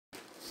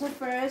So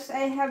first,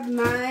 I have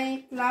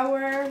my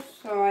flower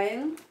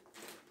soil.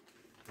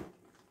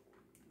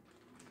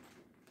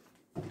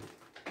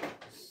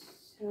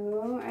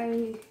 So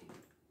I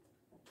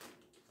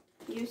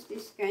use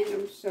this kind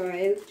of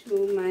soil to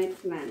my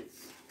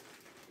plants.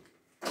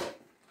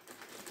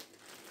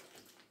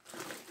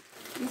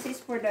 This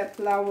is for the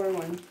flower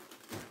one,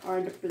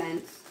 or the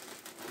plants.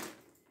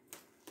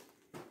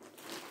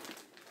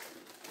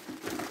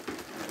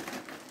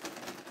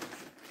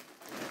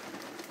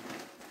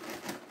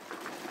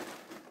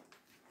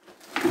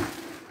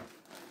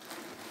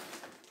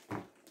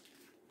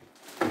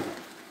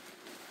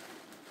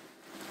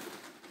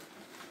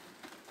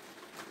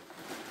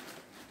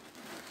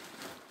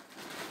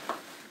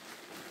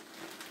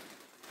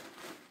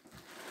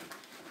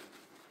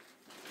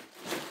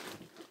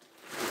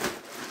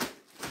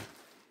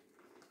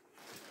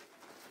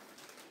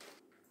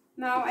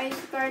 Now I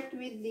start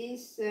with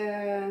this,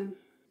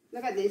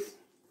 look at this,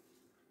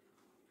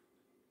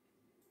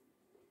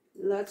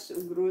 lots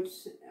of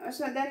roots.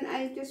 So then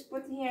I just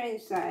put here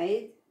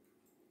inside.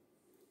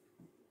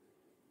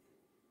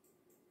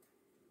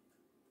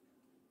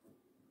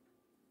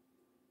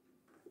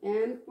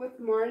 And put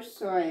more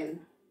soil.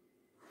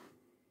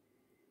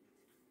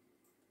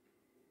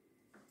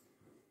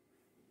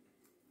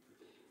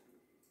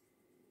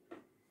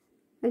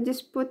 I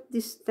just put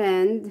this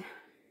stand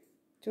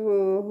to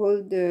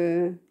hold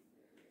this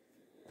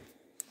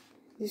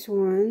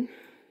one,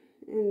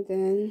 and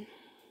then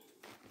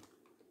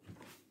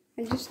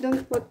I just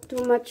don't put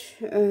too much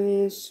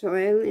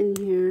soil in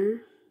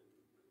here.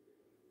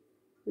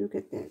 Look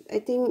at that. I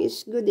think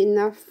it's good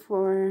enough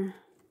for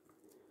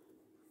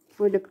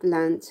the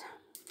plant.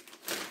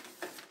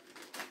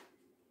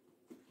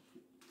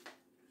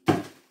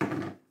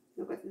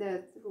 Look at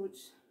the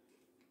roots.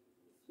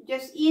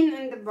 Just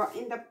in the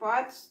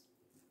pots,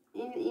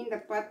 in the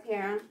pot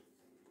here,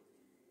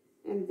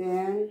 and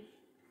then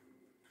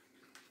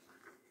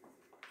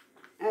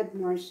add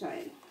more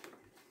soil.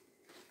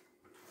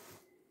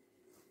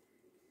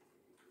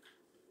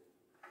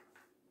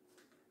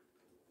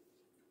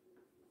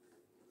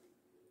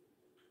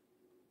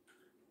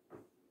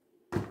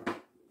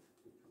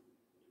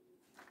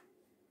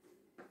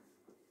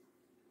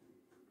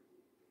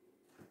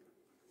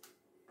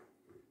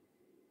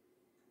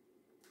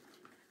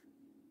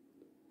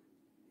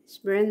 It's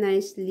very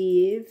nice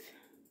leaf.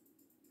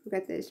 Look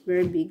at this,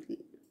 very big leaf.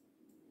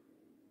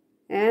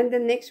 And the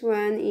next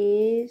one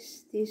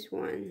is this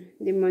one,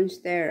 the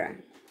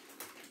Monstera.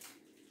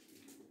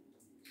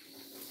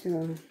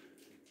 So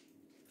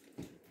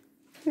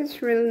it's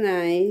real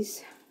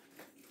nice.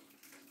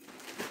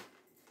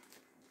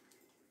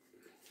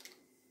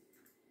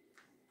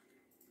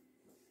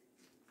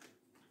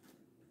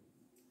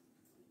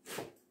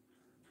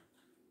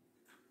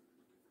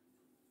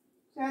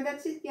 So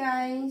that's it,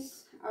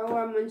 guys.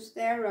 Our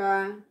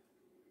Monstera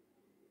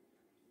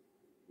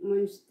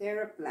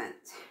plant.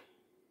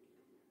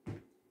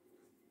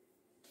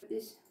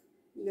 This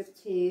the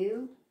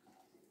tail.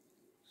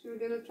 So we're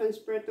gonna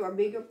transfer to a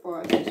bigger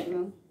pot as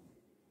well.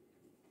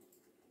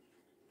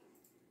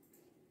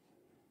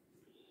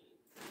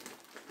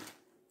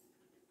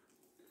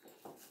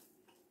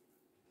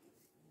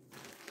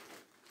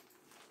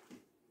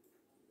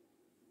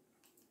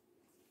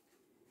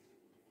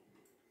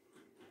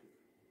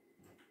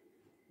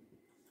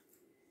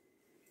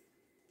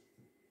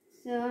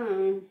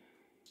 So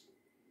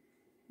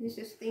this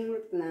is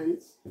stingray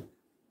plants.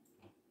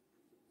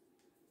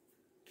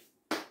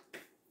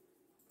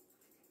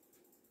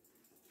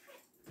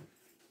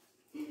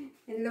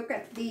 And look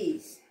at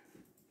these.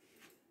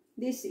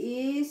 This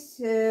is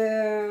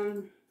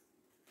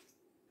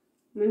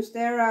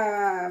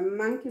Monstera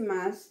monkey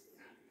mask.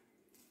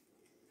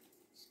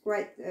 It's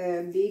quite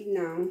big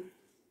now.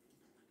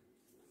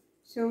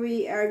 So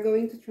we are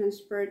going to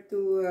transfer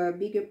to a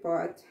bigger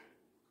pot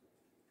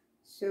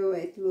so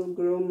it will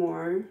grow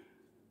more.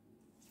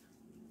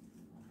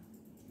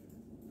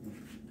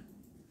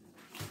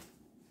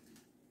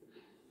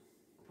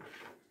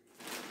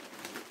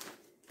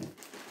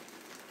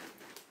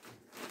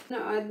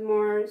 Now add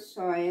more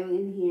soil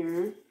in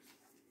here.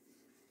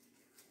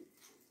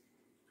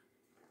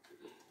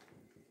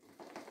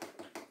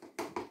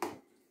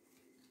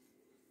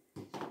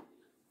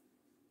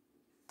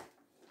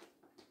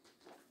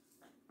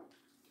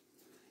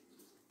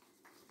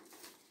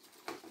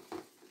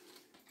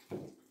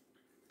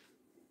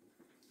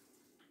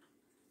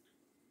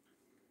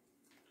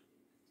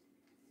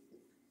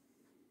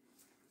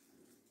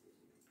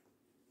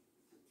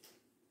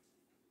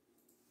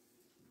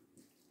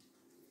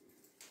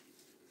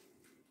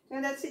 So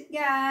that's it,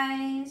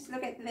 guys.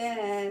 Look at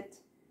that.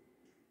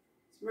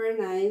 It's very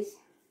nice.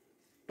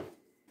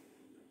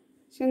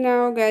 So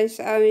now, guys,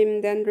 I'm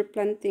done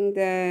replanting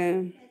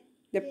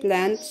the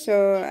plant.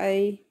 So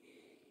I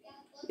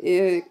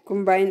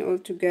combine all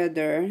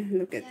together.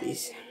 Look at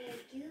this.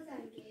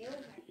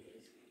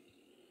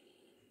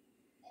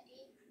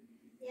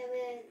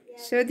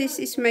 So this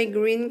is my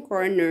green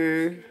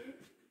corner.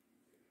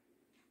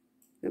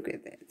 Look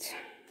at that.